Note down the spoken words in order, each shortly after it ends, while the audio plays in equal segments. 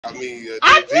I mean,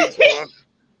 I these just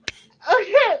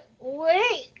okay.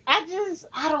 Wait,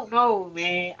 I don't know,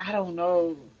 man. I don't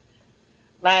know.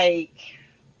 Like,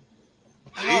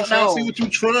 I ain't don't trying to see know. what you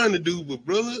trying to do, but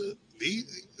brother,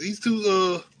 these two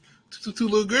little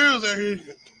girls out here.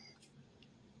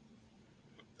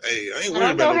 Hey, I ain't I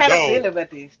worried don't about know no how to dog. feel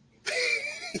about this.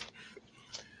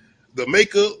 The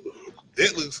makeup,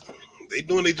 that looks. They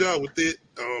doing their job with it.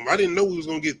 I didn't know we was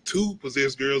gonna get two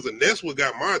possessed girls, and that's what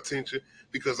got my attention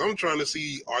because I'm trying to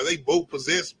see are they both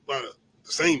possessed by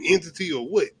the same entity or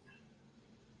what?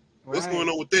 What's going Right.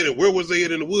 on with that? And where was they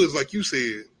at in the woods, like you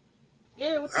said?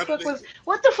 Yeah, How did they?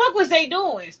 what the fuck was they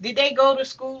doing? Did they go to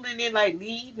school and then like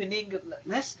leave and then go,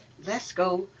 let's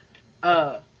go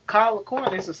call the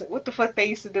corners or something? What the fuck they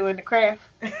used to do in the craft?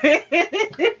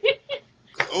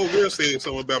 Cause old girl said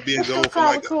something about being Let's go gone for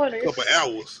call the like a couple corners.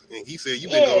 hours, and he said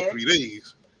you've been gone Yeah. 3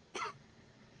 days.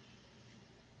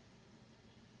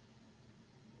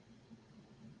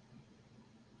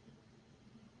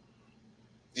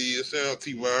 Yeah, shout out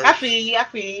T I Virus. feel you, I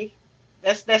feel you.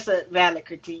 That's a valid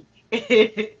critique.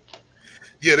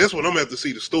 Yeah, that's what I'm gonna have to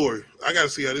see the story. I gotta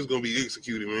see how this gonna be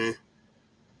executed, man.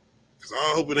 Cause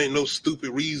I hope it ain't no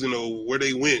stupid reason or where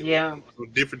they went, Yeah.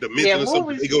 some different Yeah, dimension or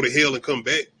something. They movies. go to hell and come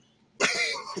back,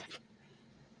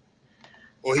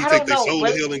 or he I take don't their know, soul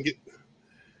to but hell and get.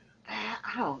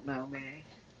 I don't know, man.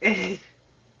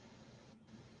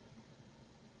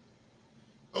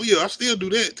 Oh yeah, I still do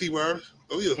that, T Virus.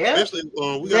 Oh yeah, Yep. especially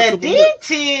we got a The couple months.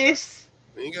 dentist.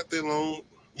 We ain't got that long.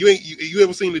 You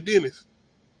ever seen the dentist?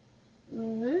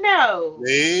 No.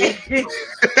 Man.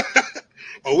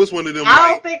 Oh, it's one of them I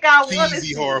like don't think I want to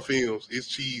cheesy see horror it. films. It's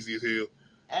cheesy as hell.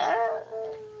 Uh,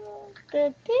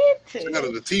 the Shout out to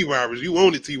the dentist. T Virus. You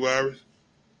own it, T Virus.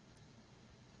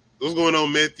 What's going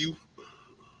on, Matthew?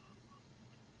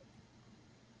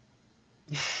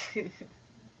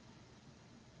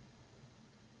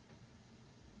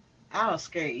 I don't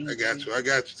scare I got easily. you. I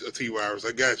got you, T Virus.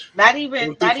 I got you.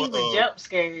 Come through Not for even jump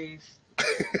scares.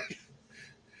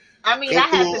 I mean, come I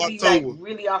through have to on be like October.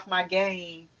 really off my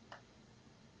game.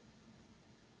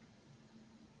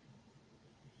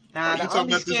 Oh, Nah, you the talking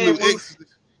only about this scary new movie.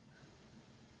 Exorcist?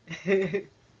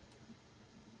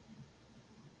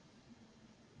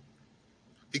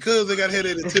 Because they gotta have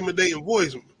that intimidating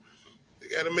voice. They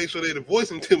gotta make sure that the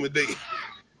voice intimidating.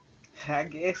 I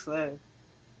guess so.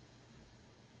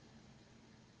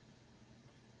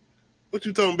 What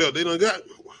you talking about? They done got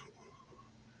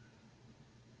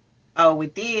Oh,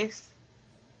 with this,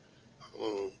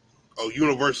 um, oh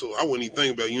Universal. I wouldn't even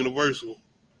think about Universal.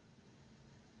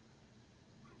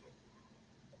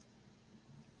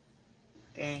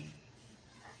 dang.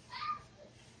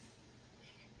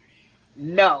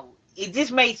 No, it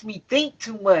just makes me think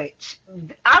too much.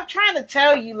 I'm trying to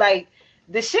tell you, like,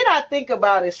 the shit I think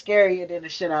about is scarier than the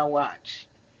shit I watch.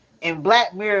 And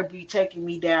Black Mirror be taking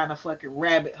me down a fucking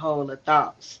rabbit hole of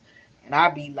thoughts. And I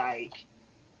be like,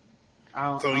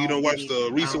 So you don't watch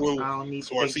the recent one I don't need as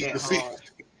to far as think season that six. hard.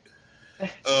 I,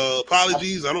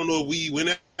 Apologies. I don't know if we went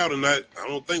out or not. I don't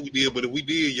think we did, but if we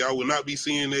did, y'all will not be seeing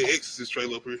that Exorcist trailer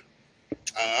up here.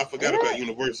 I forgot about what?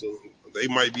 Universal. They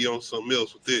might be on something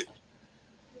else with it.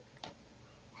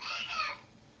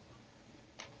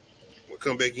 We'll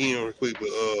come back in real quick, but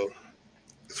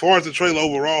as far as the trailer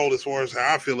overall, as far as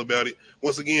how I feel about it,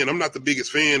 once again, I'm not the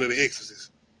biggest fan of the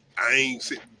Exorcist. I ain't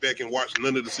sit back and watch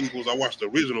none of the sequels. I watched the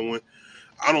original one.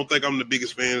 I don't think I'm the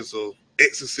biggest fans of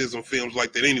exorcism films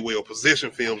like that anyway, or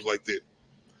possession films like that.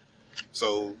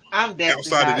 So I'm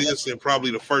definitely outside of not. this and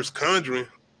probably the first Conjuring,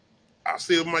 I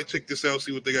still might check this out,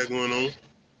 see what they got going on.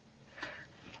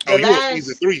 Oh, The you on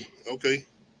season last 3? Okay.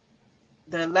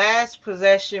 the last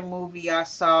possession movie I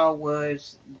saw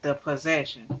was The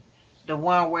Possession. The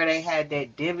one where they had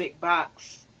that divot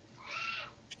box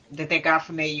that they got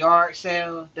from their yard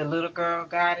sale. The little girl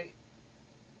got it.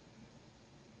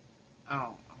 I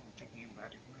don't think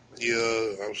anybody remember that.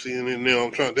 Yeah, I'm seeing it now.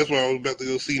 I'm trying. That's why I was about to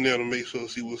go see now to make sure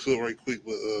see what's up right quick.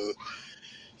 But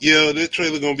yeah, that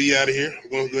trailer gonna be out of here. I'm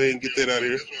gonna go ahead and get that out of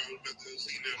here.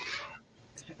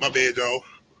 My bad, y'all.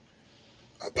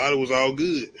 I thought it was all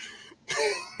good.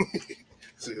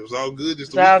 It was all good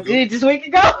just It's a week all ago. good this week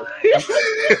ago.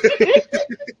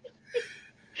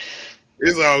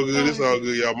 It's all good. It's Oh all shit.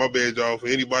 good, y'all. My bad, y'all. For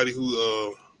anybody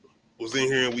who was in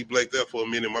here and we blacked out for a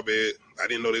minute, my bad. I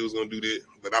didn't know they was gonna do that,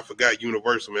 but I forgot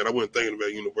Universal, man. I wasn't thinking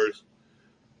about Universal.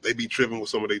 They be tripping with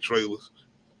some of their trailers.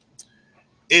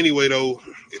 Anyway, though,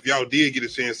 if y'all did get a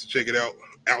chance to check it out,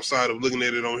 outside of looking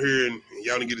at it on here, and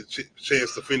y'all didn't get a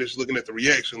chance to finish looking at the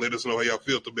reaction, let us know how y'all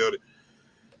felt about it.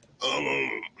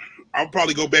 I'll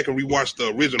probably go back and rewatch the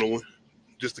original one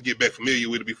just to get back familiar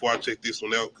with it before I check this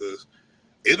one out because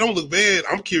It don't look bad.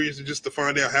 I'm curious just to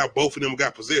find out how both of them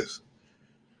got possessed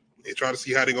and try to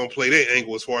see how they're gonna play that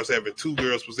angle as far as having two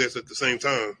girls possessed at the same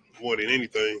time more than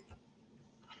anything.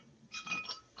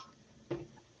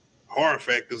 Horror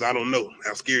factors, I don't know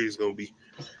how scary it's gonna be.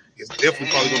 It's definitely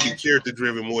probably gonna be Eh, character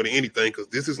driven more than anything because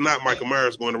this is not Michael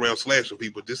Myers going around slashing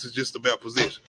people. This is just about possession.